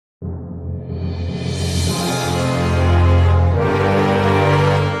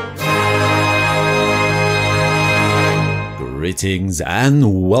Greetings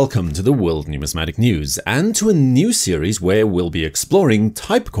and welcome to the World Numismatic News and to a new series where we'll be exploring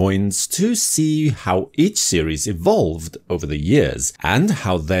type coins to see how each series evolved over the years and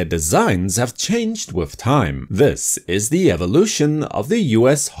how their designs have changed with time. This is the evolution of the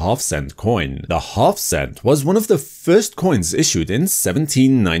US half cent coin. The half cent was one of the first coins issued in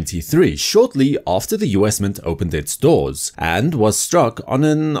 1793, shortly after the US Mint opened its doors, and was struck on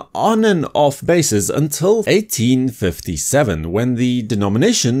an on and off basis until 1857, when the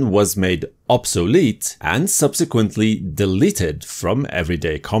denomination was made obsolete and subsequently deleted from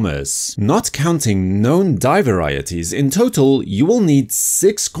everyday commerce. Not counting known die varieties, in total you will need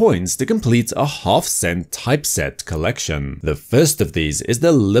 6 coins to complete a half cent typeset collection. The first of these is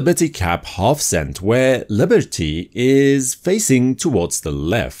the Liberty Cap half cent, where Liberty is facing towards the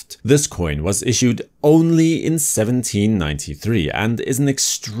left. This coin was issued only in 1793 and is an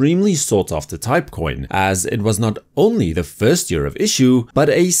extremely sought after type coin, as it was not only the first year of issue, but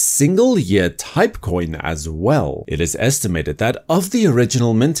a single year type coin as well. It is estimated that of the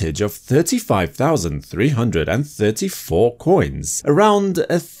original mintage of 35,334 coins, around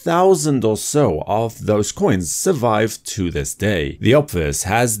 1,000 or so of those coins survive to this day. The obverse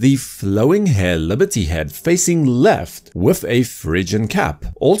has the flowing hair Liberty head facing left with a Phrygian cap,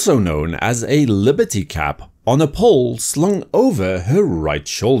 also known as a Liberty cap, on a pole slung over her right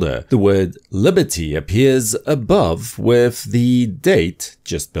shoulder. The word Liberty appears above with the date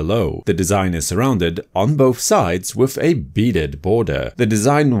just below. The design is surrounded on both sides with a beaded border. The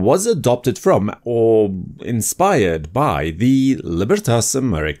design was adopted from or inspired by the Libertas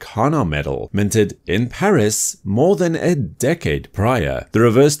Americana medal, minted in Paris more than a decade prior. The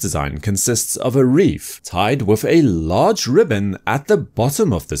reverse design consists of a wreath tied with a large ribbon at the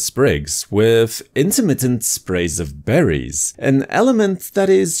bottom of the sprigs, with intermittent sprays of berries, an element that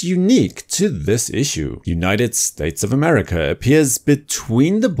is unique to this issue. United States of America appears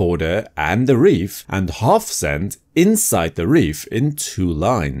between the border and the wreath, and half cent inside the wreath in 2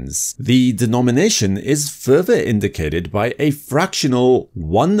 lines. The denomination is further indicated by a fractional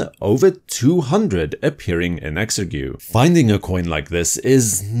 1/200 appearing in exergue. Finding a coin like this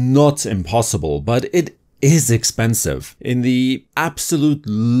is not impossible, but it is expensive. In the absolute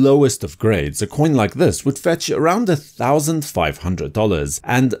lowest of grades, a coin like this would fetch around $1,500,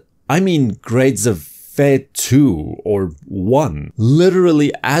 and I mean grades of Fair 2 or 1,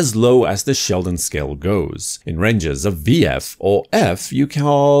 literally as low as the Sheldon scale goes. In ranges of VF or F, you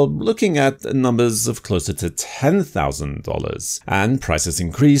are looking at numbers of closer to $10,000, and prices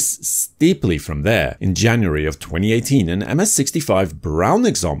increase steeply from there. In January of 2018, an MS65 brown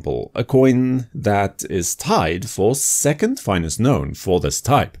example, a coin that is tied for second finest known for this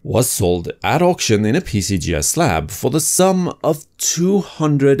type, was sold at auction in a PCGS slab for the sum of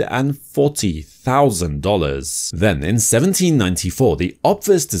 $240,000. Then in 1794, the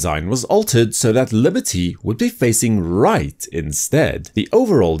obverse design was altered so that Liberty would be facing right instead. The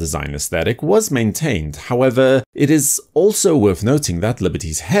overall design aesthetic was maintained, however, it is also worth noting that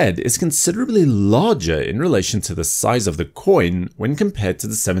Liberty's head is considerably larger in relation to the size of the coin when compared to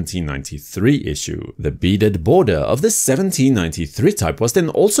the 1793 issue. The beaded border of the 1793 type was then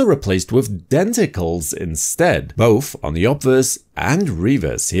also replaced with denticles instead, both on the obverse and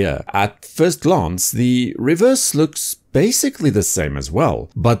reverse here. At first glance, the reverse looks basically the same as well,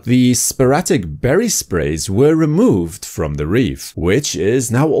 but the sporadic berry sprays were removed from the wreath, which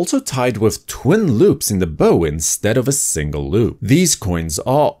is now also tied with twin loops in the bow instead of a single loop. These coins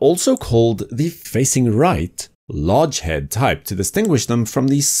are also called the facing right large head type to distinguish them from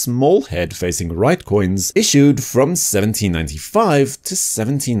the small head facing right coins issued from 1795 to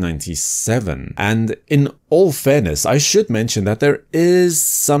 1797. And in all fairness, I should mention that there is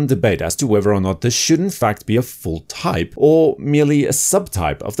some debate as to whether or not this should in fact be a full type or merely a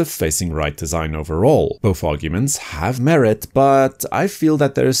subtype of the facing right design overall. Both arguments have merit, but I feel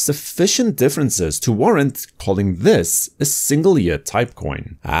that there are sufficient differences to warrant calling this a single year type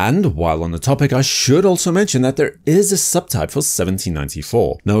coin. And while on the topic, I should also mention that there is a subtype for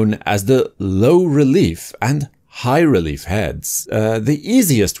 1794, known as the low relief and high relief heads. The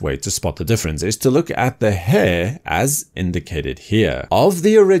easiest way to spot the difference is to look at the hair as indicated here. Of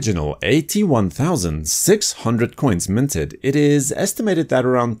the original 81,600 coins minted, it is estimated that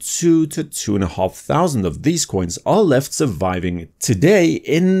around 2 to 2,500 of these coins are left surviving today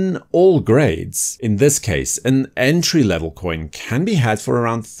in all grades. In this case, an entry-level coin can be had for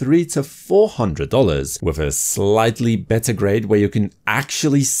around $300 to $400, with a slightly better grade where you can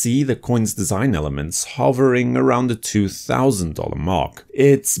actually see the coin's design elements hovering around the $2,000 mark.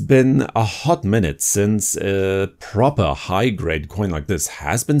 It's been a hot minute since a proper high-grade coin like this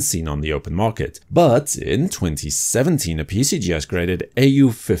has been seen on the open market, but in 2017 a PCGS graded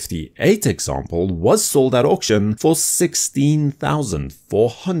AU58 example was sold at auction for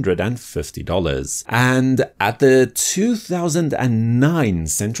 $16,450. And at the 2009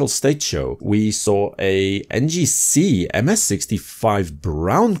 Central State Show, we saw a NGC MS65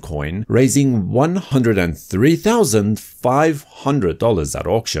 brown coin raising $103,500 at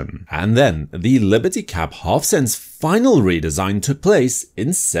auction. And then the Liberty Cap half cent's final redesign took place in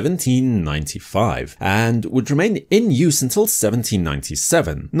 1795 and would remain in use until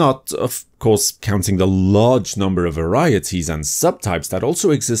 1797, not of course counting the large number of varieties and subtypes that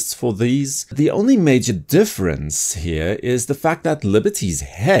also exists for these. The only major difference here is the fact that Liberty's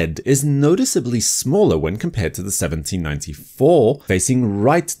head is noticeably smaller when compared to the 1794 facing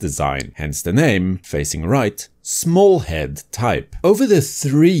right design, hence the name facing right. Small head type. Over the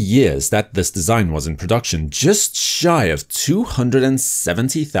 3 years that this design was in production, just shy of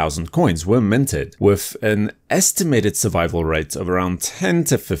 270,000 coins were minted, with an estimated survival rate of around 10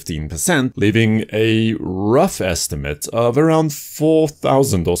 to 15%, leaving a rough estimate of around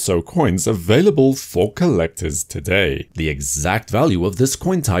 4,000 or so coins available for collectors today. The exact value of this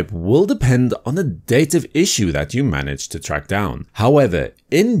coin type will depend on the date of issue that you manage to track down. However,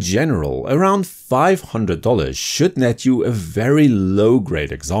 in general, around $500 should net you a very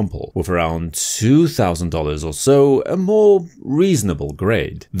low-grade example, with around $2,000 or so a more reasonable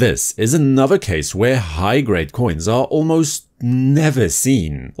grade. This is another case where high-grade coins are almost never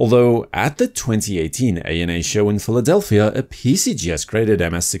seen. Although at the 2018 ANA show in Philadelphia, a PCGS graded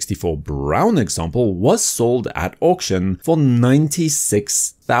MS64 brown example was sold at auction for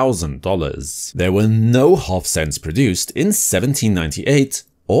 $96,000. There were no half cents produced in 1798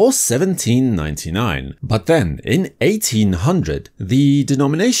 or 1799, but then in 1800 the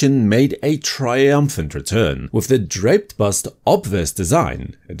denomination made a triumphant return with the Draped Bust obverse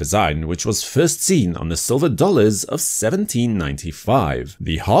design, a design which was first seen on the silver dollars of 1795.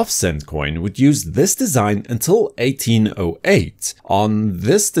 The half-cent coin would use this design until 1808. On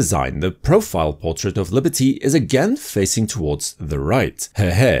this design, the profile portrait of Liberty is again facing towards the right.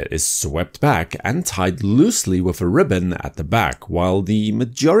 Her hair is swept back and tied loosely with a ribbon at the back, while the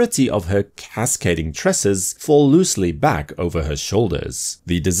majority of her cascading tresses fall loosely back over her shoulders.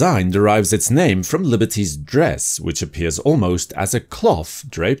 The design derives its name from Liberty's dress, which appears almost as a cloth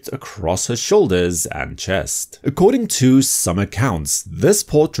draped across her shoulders and chest. According to some accounts, this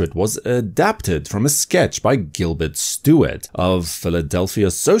portrait was adapted from a sketch by Gilbert Stuart of Philadelphia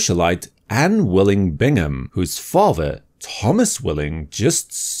socialite Anne Willing Bingham, whose father, Thomas Willing,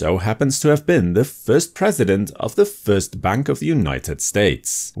 just so happens to have been the first president of the First Bank of the United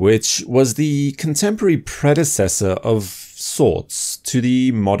States, which was the contemporary predecessor of sorts to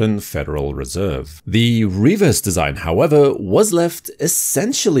the modern Federal Reserve. The reverse design, however, was left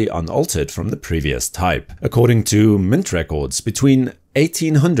essentially unaltered from the previous type. According to mint records, between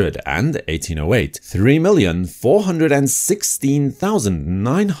 1800 and 1808,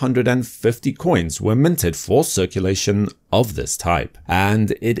 3,416,950 coins were minted for circulation of this type,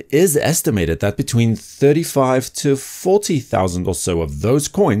 and it is estimated that between 35 to 40,000 or so of those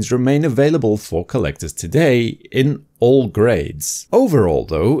coins remain available for collectors today in all grades. Overall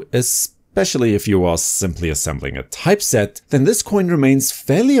though, especially if you are simply assembling a typeset, then this coin remains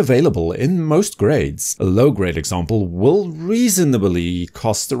fairly available in most grades. A low-grade example will reasonably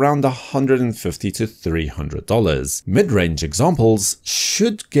cost around $150 to $300. Mid-range examples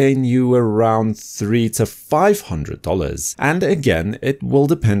should gain you around $300 to $500, and again, it will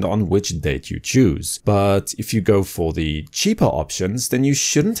depend on which date you choose. But if you go for the cheaper options, then you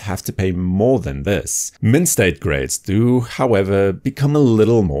shouldn't have to pay more than this. Mint-state grades do, however, become a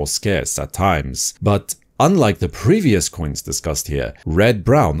little more scarce at times, but unlike the previous coins discussed here, red,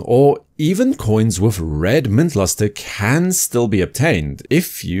 brown, or even coins with red mint luster can still be obtained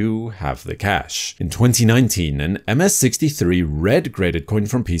if you have the cash. In 2019, an MS63 red graded coin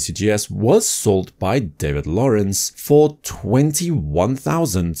from PCGS was sold by David Lawrence for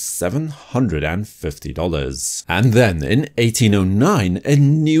 $21,750. And then in 1809, a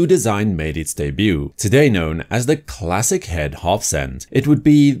new design made its debut, today known as the Classic Head Half Cent. It would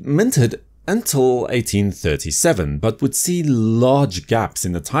be minted until 1837, but would see large gaps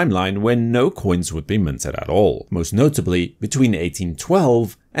in the timeline where no coins would be minted at all, most notably between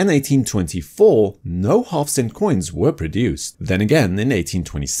 1812 and 1824, no half-cent coins were produced. Then again in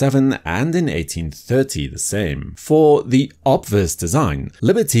 1827 and in 1830 the same. For the obverse design,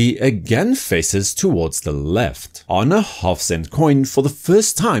 Liberty again faces towards the left. On a half-cent coin for the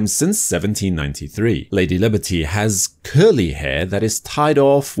first time since 1793, Lady Liberty has curly hair that is tied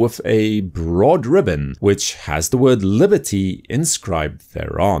off with a broad ribbon, which has the word Liberty inscribed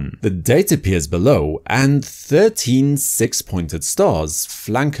thereon. The date appears below, and 13 six-pointed stars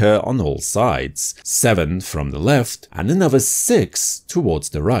flank her on all sides, 7 from the left and another 6 towards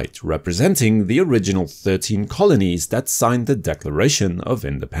the right, representing the original 13 colonies that signed the Declaration of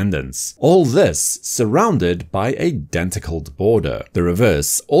Independence. All this surrounded by a denticled border. The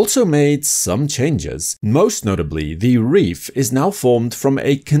reverse also made some changes. Most notably, the reef is now formed from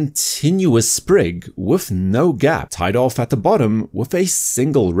a continuous sprig with no gap, tied off at the bottom with a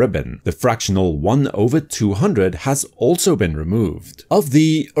single ribbon. The fractional 1/200 has also been removed. Of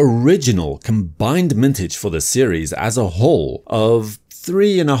the original combined mintage for the series as a whole of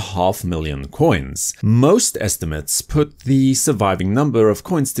 3.5 million coins, most estimates put the surviving number of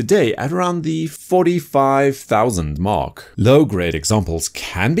coins today at around the 45,000 mark. Low-grade examples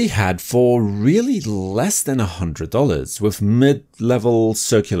can be had for really less than $100, with mid-level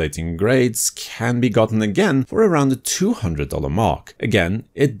circulating grades can be gotten again for around the $200 mark. Again,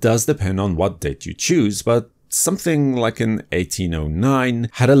 it does depend on what date you choose, but something like an 1809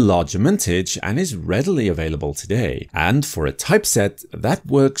 had a larger mintage and is readily available today, and for a typeset that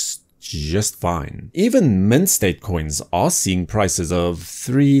works just fine. Even mint state coins are seeing prices of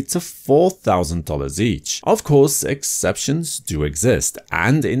 $3,000 to $4,000 each. Of course, exceptions do exist,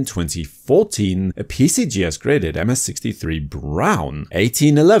 and in 2014, a PCGS graded MS63 Brown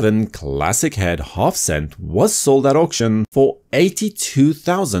 1811 classic head half cent was sold at auction for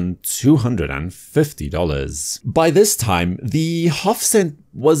 $82,250. By this time, the half cent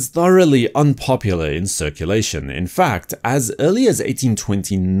was thoroughly unpopular in circulation. In fact, as early as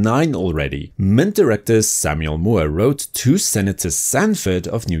 1829 already, Mint Director Samuel Moore wrote to Senator Sanford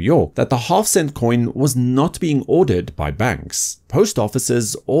of New York that the half-cent coin was not being ordered by banks, post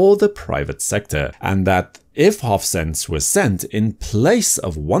offices, or the private sector, and that if half cents were sent in place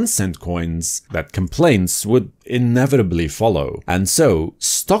of 1 cent coins, that complaints would inevitably follow. And so,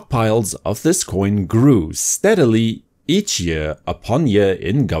 stockpiles of this coin grew steadily each year upon year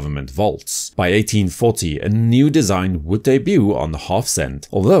in government vaults. By 1840, a new design would debut on the half cent,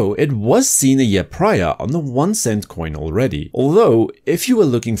 although it was seen a year prior on the 1 cent coin already. Although, if you were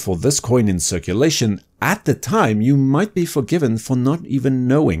looking for this coin in circulation at the time, you might be forgiven for not even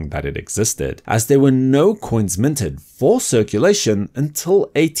knowing that it existed, as there were no coins minted for circulation until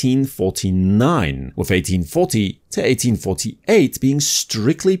 1849, with 1840 to 1848 being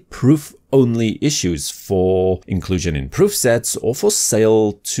strictly proof-only issues for inclusion in proof sets or for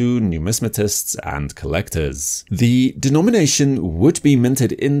sale to numismatists and collectors. The denomination would be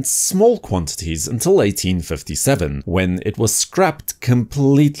minted in small quantities until 1857, when it was scrapped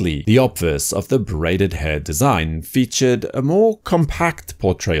completely. The obverse of the braided hair design featured a more compact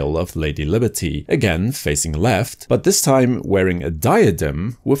portrayal of Lady Liberty, again facing left, but this time wearing a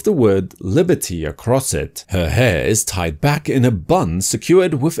diadem with the word Liberty across it. Her hair is tied back in a bun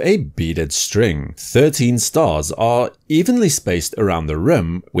secured with a beaded string. 13 stars are evenly spaced around the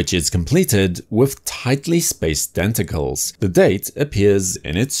rim, which is completed with tightly spaced denticles. The date appears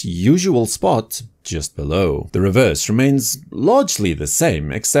in its usual spot just below. The reverse remains largely the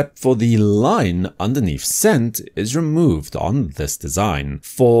same, except for the line underneath cent is removed on this design.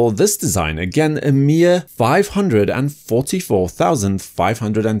 For this design, again, a mere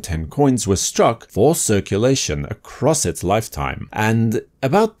 544,510 coins were struck for circulation across its lifetime, and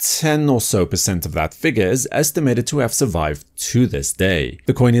about 10% or so of that figure is estimated to have survived to this day.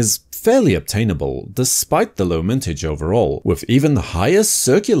 The coin is fairly obtainable despite the low mintage overall, with even the highest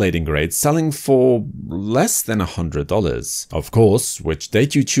circulating grades selling for less than $100. Of course, which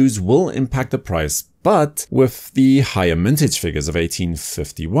date you choose will impact the price, but with the higher mintage figures of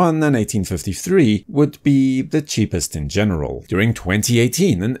 1851 and 1853 would be the cheapest in general. During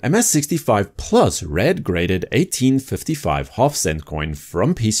 2018, an MS65 Plus red graded 1855 half cent coin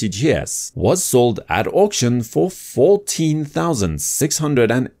from PCGS was sold at auction for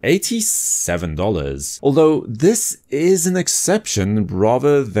 $14,687, although this is an exception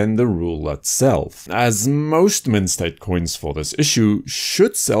rather than the rule itself, as most mint state coins for this issue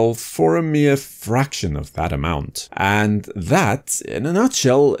should sell for a mere fraction fraction of that amount. And that, in a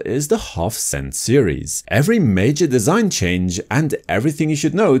nutshell, is the Half Cent series. Every major design change and everything you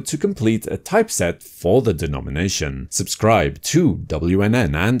should know to complete a typeset for the denomination. Subscribe to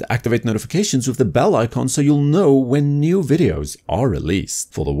WNN and activate notifications with the bell icon so you'll know when new videos are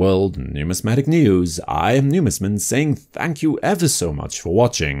released. For the World Numismatic News, I am Numisman saying thank you ever so much for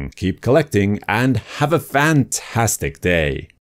watching, keep collecting, and have a fantastic day.